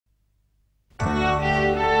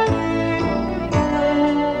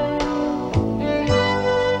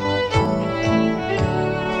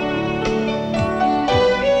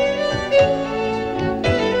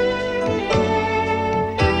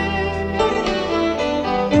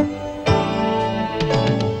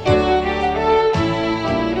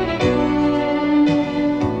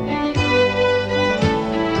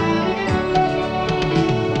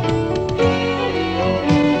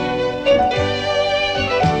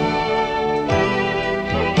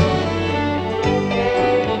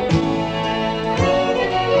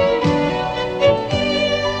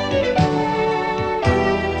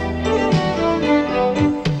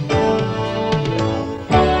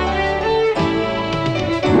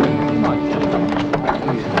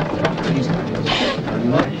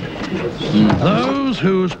Those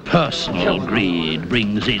whose personal greed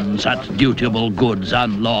brings in such dutiable goods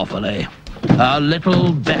unlawfully are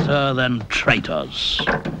little better than traitors.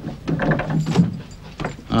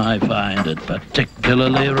 I find it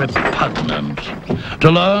particularly repugnant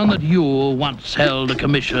to learn that you once held a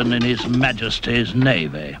commission in His Majesty's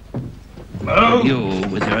Navy. You,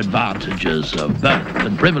 with your advantages of birth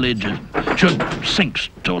and privilege, should sink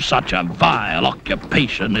to such a vile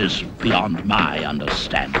occupation is beyond my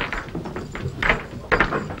understanding.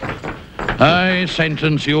 I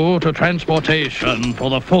sentence you to transportation for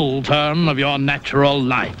the full term of your natural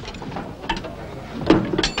life.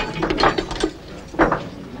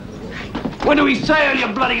 When do we sail, you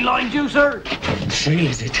bloody line juicer? Sail,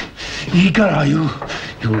 is it? Eager, are you?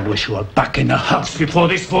 You'll wish you were back in the house before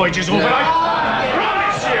this voyage is over. I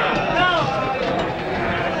promise you!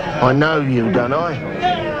 I know you, don't I?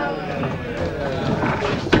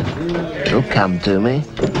 You'll come to me.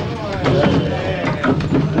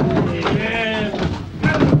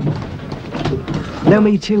 Allow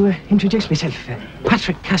me to introduce myself.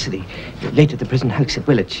 Patrick Cassidy, late at the prison house at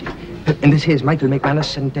Willage. And this here's Michael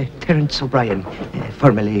McManus and Terence O'Brien,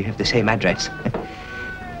 formerly of the same address.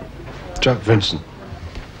 Jack Vincent.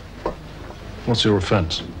 What's your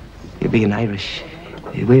offence? You're being Irish.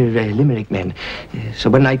 We're Limerick men. So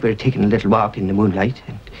one night we were taking a little walk in the moonlight,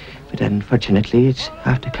 but unfortunately it's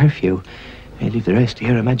after curfew. I leave the rest to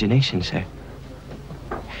your imagination, sir.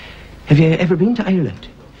 Have you ever been to Ireland?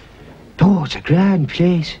 Oh, it's a grand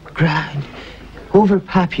place, grand.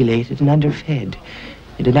 Overpopulated and underfed.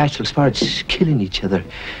 And the national sports killing each other.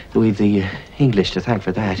 Though we've the English to thank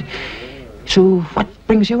for that. So, what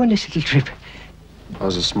brings you on this little trip? I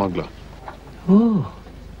was a smuggler. Oh,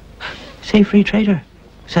 say free trader.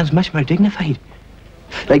 Sounds much more dignified.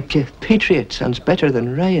 Like patriot sounds better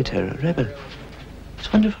than rioter or rebel.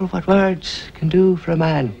 It's wonderful what words can do for a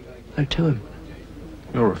man or to him.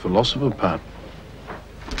 You're a philosopher, Pat.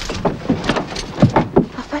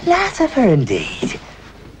 A philosopher, indeed.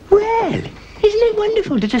 Well, isn't it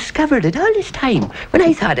wonderful to discover that all this time, when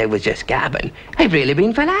I thought I was just gabbing, I've really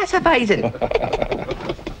been philosophizing.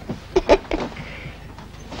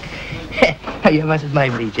 You mustn't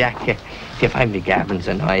mind me, Jack. If you find me gabbing's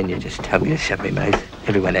annoying, you just tell me to shut my mouth.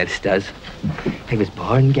 Everyone else does. I was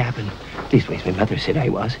born gabbing. Leastways, my mother said I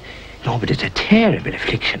was. No, but it's a terrible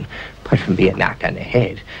affliction. Apart from being knocked on the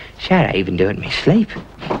head. Sure, I even do it in my sleep.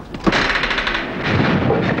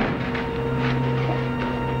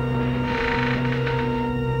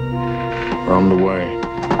 We're on the way.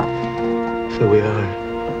 So we are.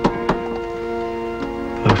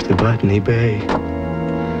 Off to Botany Bay.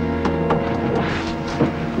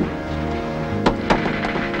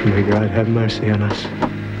 May God have mercy on us. You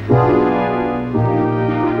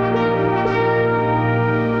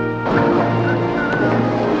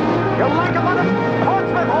like a lot of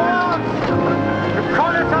Portsmouth horns! You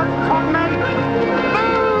call yourself topmen!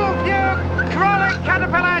 Move, you crawling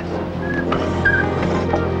caterpillars!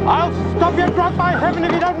 I'll stop your grog by heaven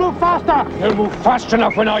if you don't move faster! They'll move fast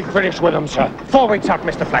enough when I finish with them, sir. 4 weeks out,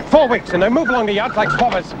 Mr. Flack. 4 weeks, and they move along the yards like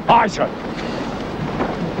swabbers. Aye, sir.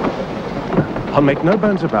 I'll make no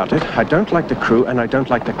bones about it. I don't like the crew, and I don't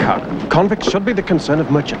like the cargo. Convicts should be the concern of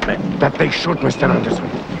merchantmen. That they should, Mr. Anderson.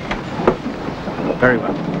 Very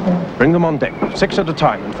well. Bring them on deck, 6 at a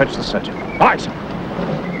time, and fetch the surgeon. Aye, sir.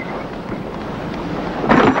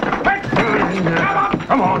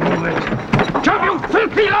 Come on, move it. Jump, you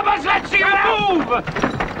filthy lubbers! Let's see you move!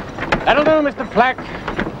 That'll do, Mr. Flack.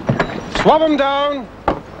 Swab them down.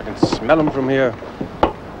 I can smell them from here.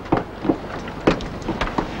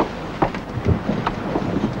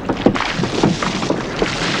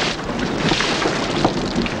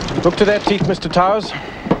 Look to their teeth, Mr. Towers.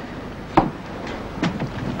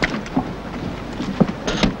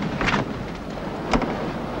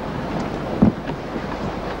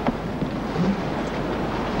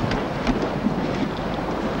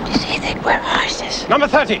 Does he think we're horses? Number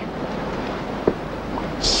 30.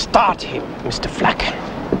 Start him, Mr. Flack.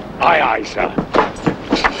 Aye, aye, sir.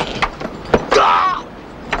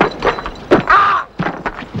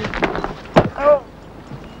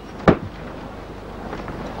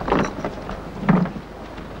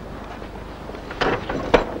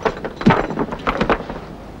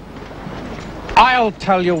 I'll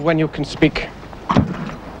tell you when you can speak.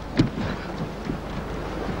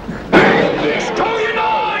 Stow your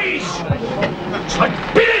noise! It's like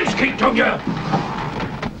Bilinski, don't you?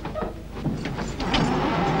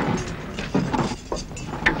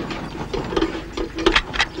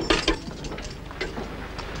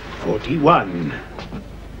 $41.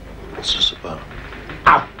 What's this about?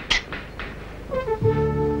 Out!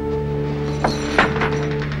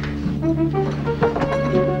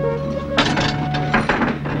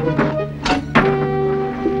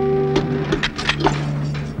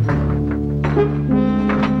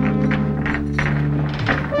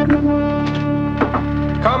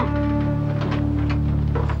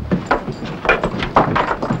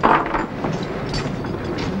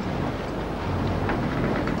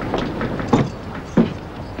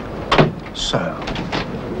 So,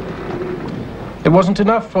 it wasn't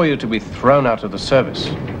enough for you to be thrown out of the service,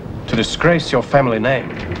 to disgrace your family name,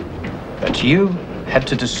 but you had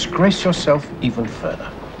to disgrace yourself even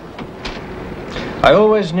further. I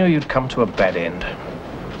always knew you'd come to a bad end.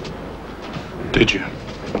 Did you?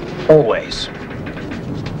 Always.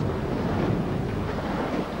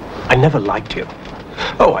 I never liked you.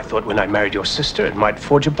 Oh, I thought when I married your sister it might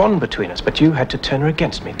forge a bond between us, but you had to turn her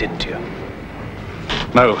against me, didn't you?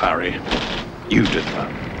 No, Harry. You did that.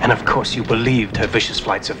 And of course you believed her vicious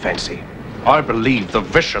flights of fancy. I believe the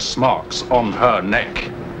vicious marks on her neck.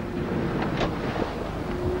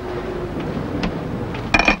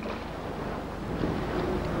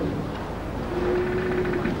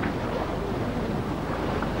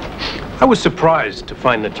 I was surprised to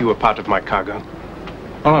find that you were part of my cargo.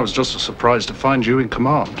 Well, I was just as surprised to find you in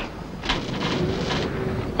command.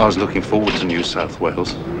 I was looking forward to New South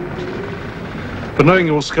Wales. But knowing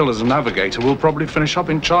your skill as a navigator, we'll probably finish up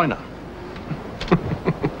in China.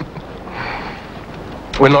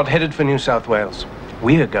 We're not headed for New South Wales.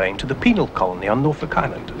 We're going to the penal colony on Norfolk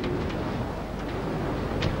Island.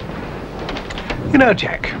 You know,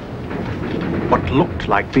 Jack, what looked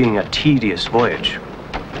like being a tedious voyage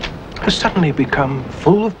has suddenly become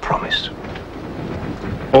full of promise.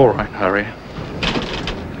 All right, Harry.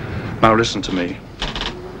 Now listen to me.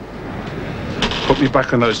 Put me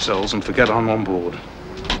back in those cells and forget I'm on board.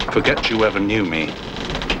 Forget you ever knew me.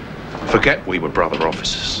 Forget we were brother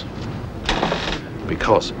officers.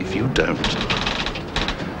 Because if you don't,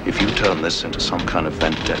 if you turn this into some kind of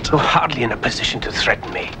vendetta... You're hardly in a position to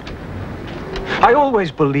threaten me. I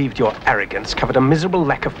always believed your arrogance covered a miserable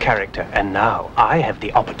lack of character, and now I have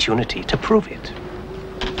the opportunity to prove it.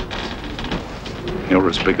 You're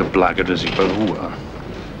as big a blackguard as you ever were.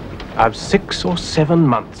 I've 6 or 7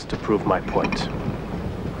 months to prove my point.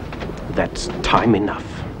 That's time enough.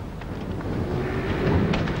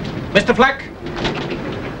 Mr. Flack?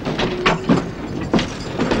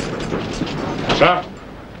 Sir?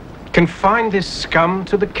 Confine this scum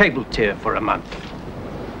to the cable tier for a month.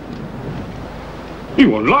 He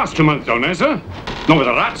won't last a month down there, sir. Not with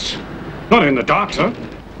the rats. Not in the dark, sir.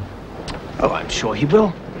 Oh, I'm sure he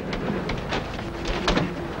will.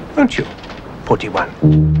 Won't you,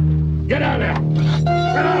 41? Get out there!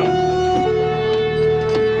 Get out!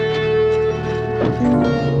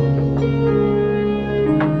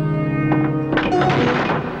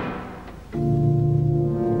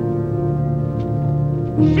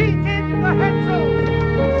 Sheet in the headsail!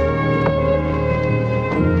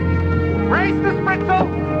 Raise the spritsail!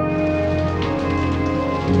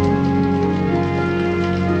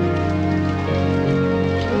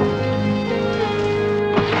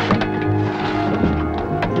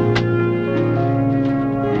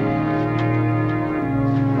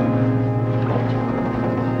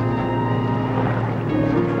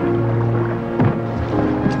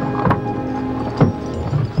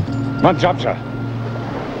 Month's up, sir.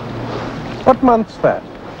 What month's that?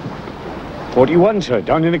 41, sir,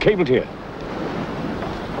 down in the cable tier.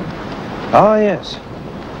 Ah, yes.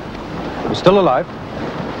 He's still alive.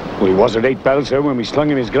 Well, he was at 8 bells, sir, when we slung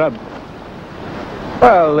him his grub.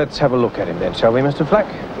 Well, let's have a look at him then, shall we, Mr. Flack?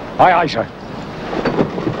 Aye, aye, sir.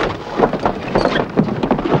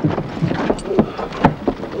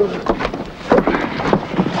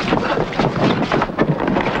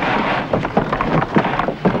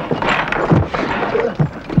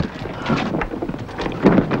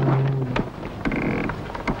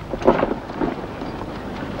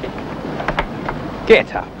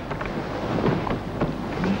 Get up.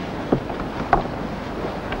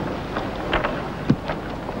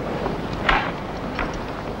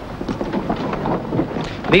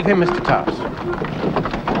 Leave him, Mr. Tars.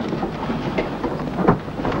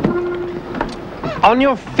 On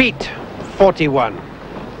your feet, 41.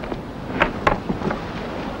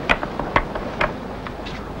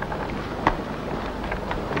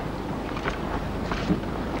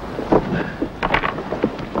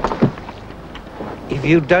 If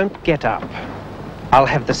you don't get up, I'll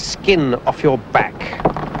have the skin off your back.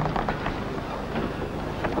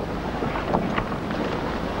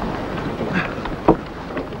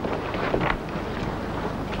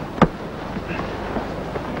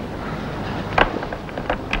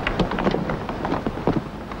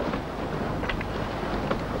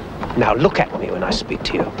 Now look at me when I speak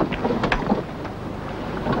to you.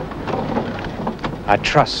 I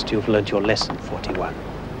trust you've learned your lesson, 41.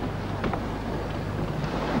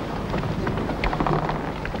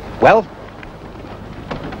 Well?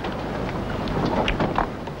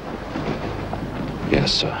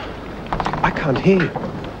 Yes, sir. I can't hear you.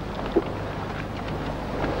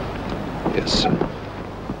 Yes, sir.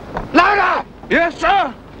 Louder! Yes,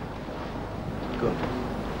 sir. Good.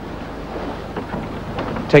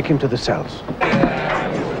 Take him to the cells.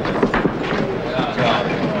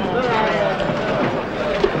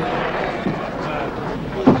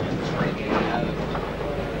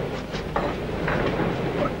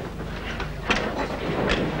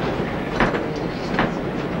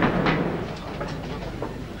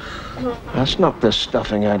 That's knocked the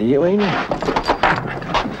stuffing out of you, ain't it?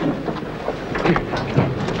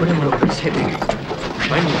 Put him over his head.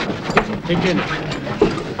 Take in.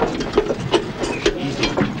 Easy.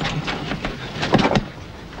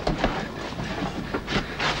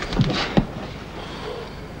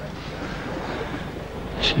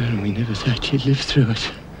 Sure, we never thought you'd live through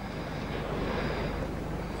it.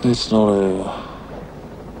 It's not over.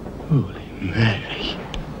 Holy Mary.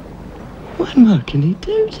 What more can he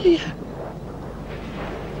do to you?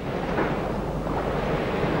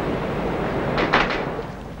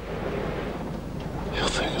 You'll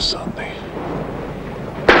think of something.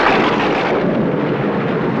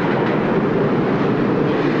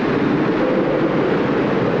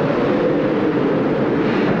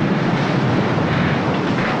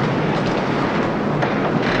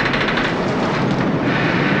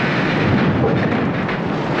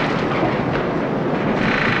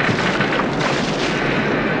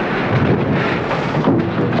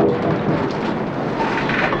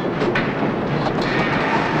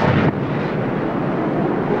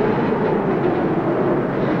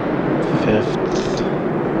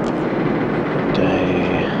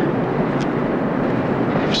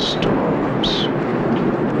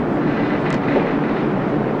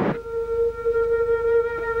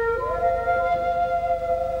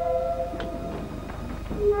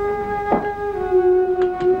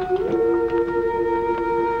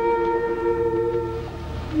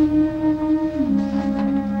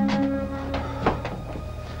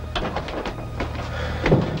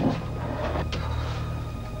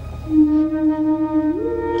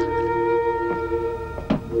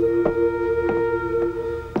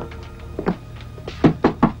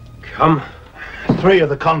 Come. 3 of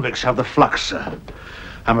the convicts have the flux, sir.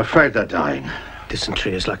 I'm afraid they're dying.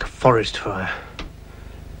 Dysentery is like a forest fire.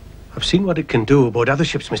 I've seen what it can do aboard other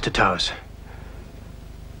ships, Mr. Towers.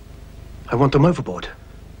 I want them overboard.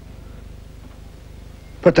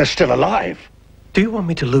 But they're still alive. Do you want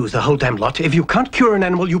me to lose the whole damn lot? If you can't cure an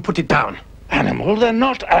animal, you put it down. Animal? They're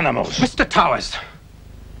not animals. Mr. Towers,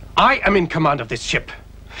 I am in command of this ship.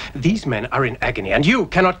 These men are in agony, and you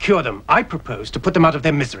cannot cure them. I propose to put them out of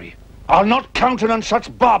their misery. I'll not countenance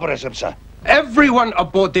such barbarism, sir. Everyone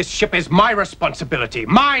aboard this ship is my responsibility.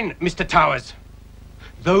 Mine, Mr. Towers.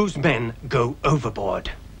 Those men go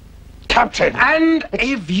overboard. Captain! And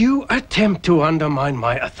if you attempt to undermine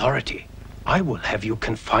my authority, I will have you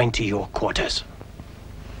confined to your quarters.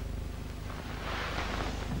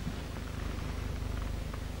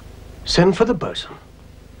 Send for the bosun.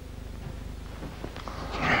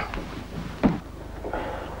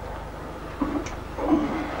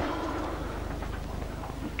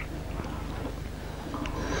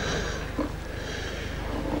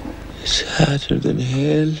 It's harder than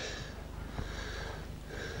hell.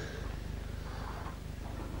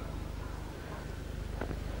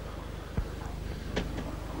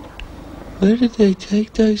 Where did they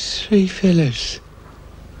take those 3 fellas?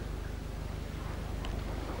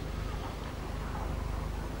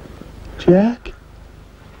 Jack?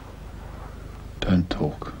 Don't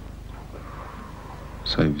talk.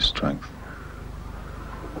 Save your strength.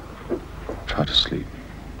 Try to sleep.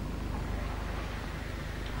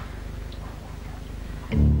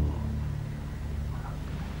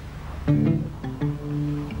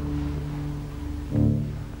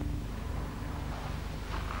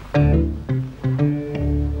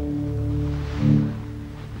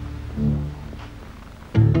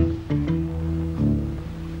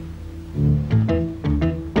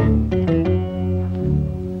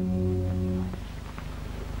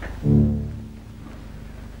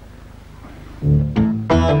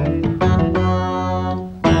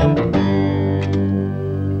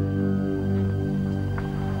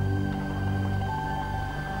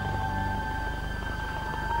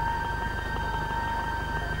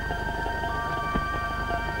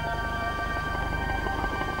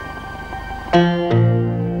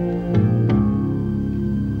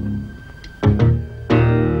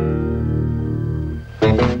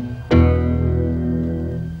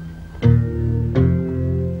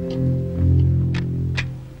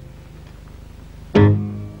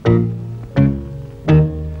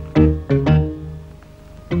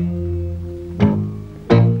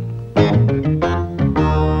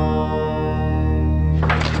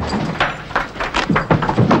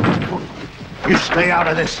 You stay out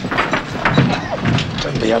of this.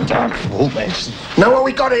 Don't be a damn fool, Mason. Know what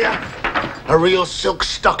we got here? A real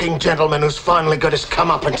silk-stocking gentleman who's finally got his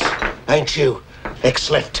comeuppance. Ain't you,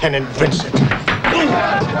 ex-Lieutenant Vincent?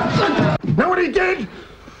 Know what he did?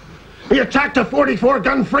 He attacked a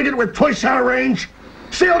 44-gun frigate with twice our range.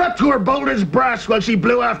 Sailed up to her bold as brass while she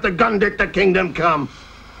blew off the gun deck to Kingdom Come.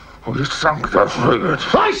 We sunk the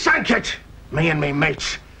frigate. I sank it! Me and me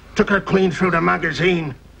mates. Took her clean through the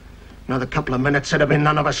magazine. Another couple of minutes, there'd have been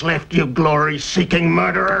none of us left, you glory-seeking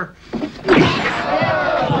murderer.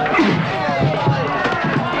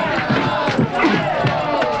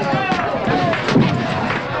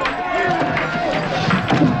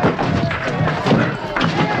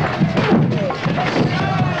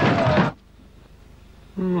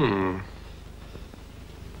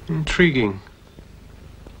 Intriguing.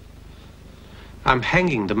 I'm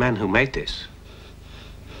hanging the man who made this.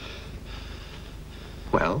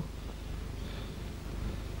 Well?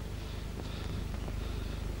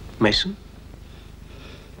 Mason?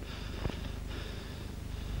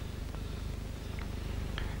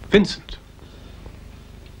 Vincent?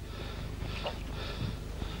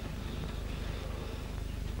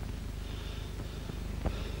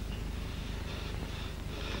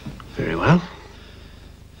 Very well.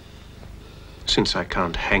 Since I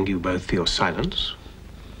can't hang you both for your silence,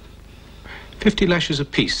 50 lashes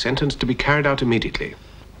apiece, sentence to be carried out immediately.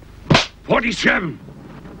 47.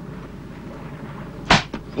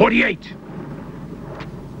 48.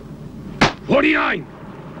 49.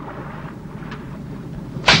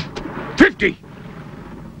 50.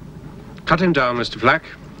 Cut him down, Mr. Flack.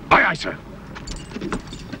 Aye, aye, sir.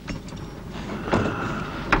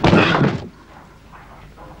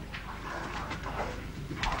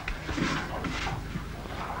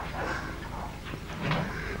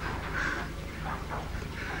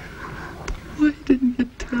 Why didn't you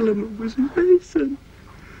tell him it was Mason?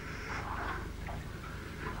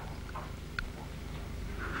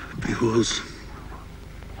 Because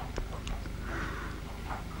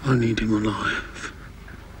I need him alive.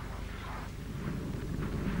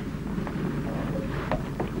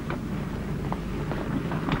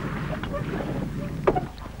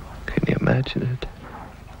 Can you imagine it?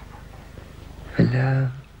 A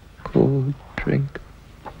long, cold drink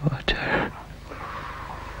of water.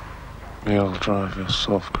 You'll drive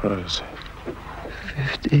yourself crazy.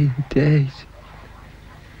 15 days.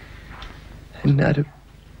 And not a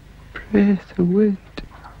breath of wind.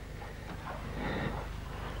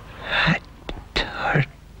 Hot tar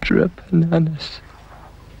dripping on us.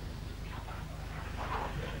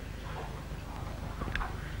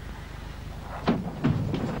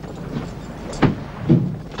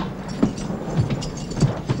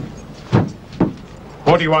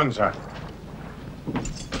 "41, sir."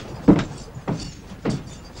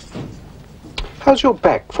 How's your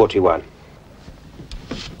back, 41?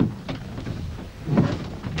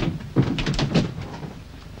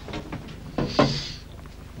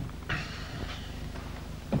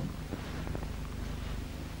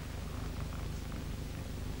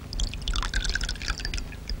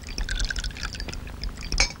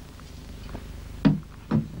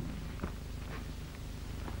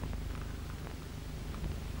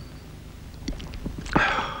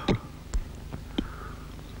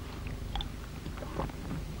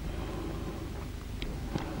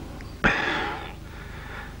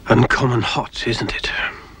 Uncommon hot, isn't it?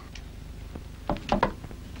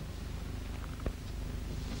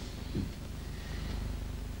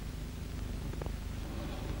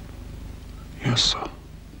 Yes, sir.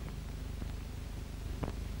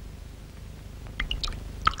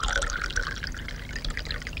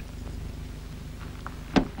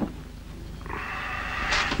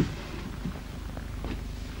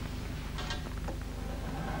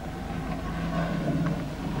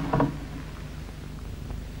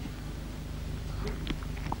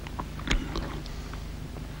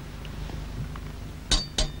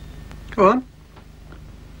 Go on.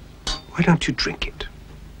 Why don't you drink it?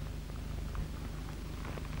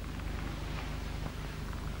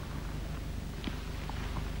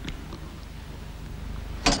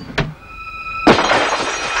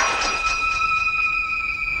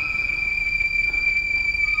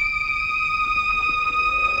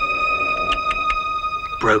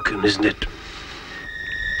 Broken, isn't it?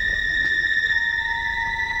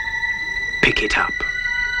 Pick it up.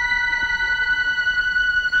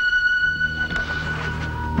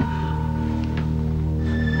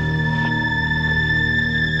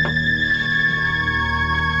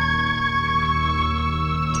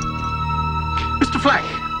 Mr. Flack.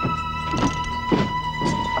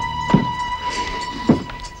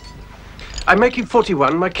 I'm making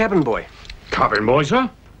 41 my cabin boy. Cabin boy, sir?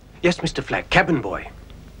 Yes, Mr. Flack, cabin boy.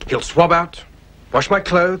 He'll swab out, wash my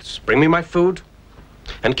clothes, bring me my food,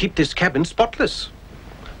 and keep this cabin spotless.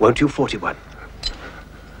 Won't you, 41?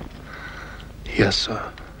 Yes,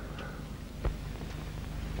 sir.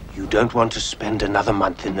 You don't want to spend another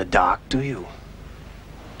month in the dark, do you?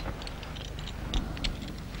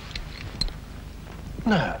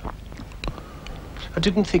 No. I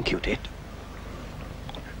didn't think you did.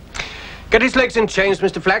 Get his legs in chains,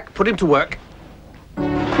 Mr. Flack. Put him to work.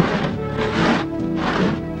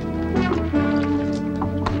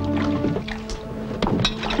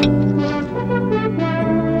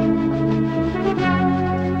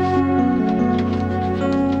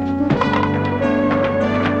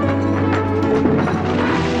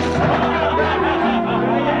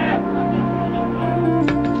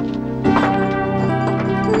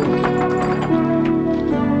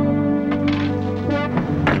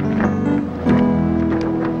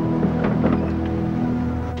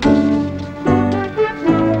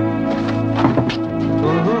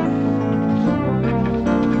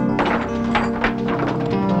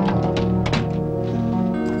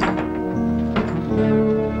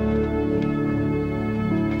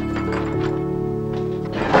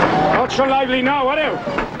 So lively now, what out?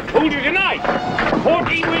 Hold you tonight.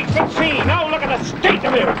 14 weeks at sea. Now look at the state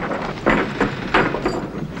of it.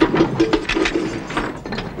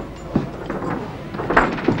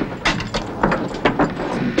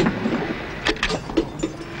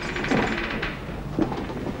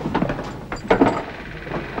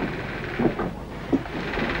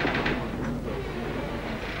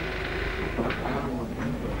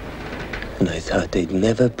 And I thought they'd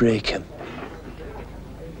never break him.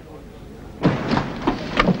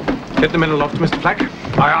 Get the men aloft, Mr. Flack.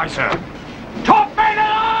 Aye, aye, sir. Top men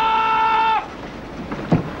aloft!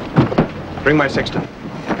 Bring my sextant.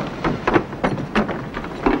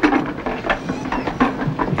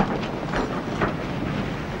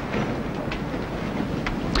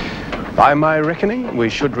 By my reckoning, we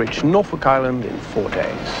should reach Norfolk Island in 4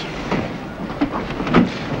 days.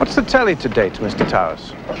 What's the tally to date, Mr.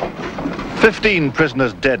 Towers? 15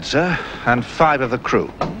 prisoners dead, sir, and 5 of the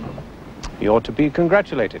crew. You ought to be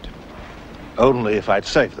congratulated. Only if I'd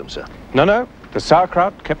saved them, sir. No. The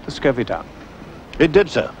sauerkraut kept the scurvy down. It did,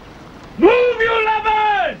 sir. Move, you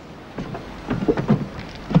lubbers!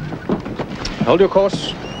 Hold your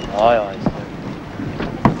course. Aye, aye, sir.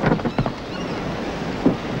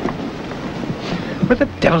 Where the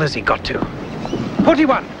devil has he got to?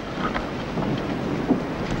 41!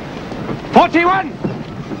 41!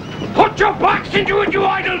 Put your backs into it, you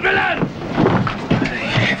idle villains!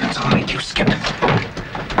 Heavens, all right, you skip.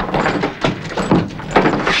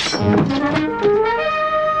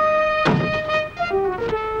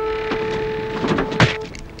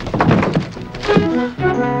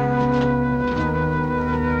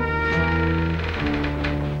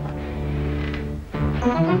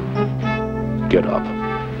 Get up.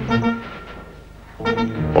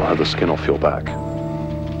 Or have the skin off your back.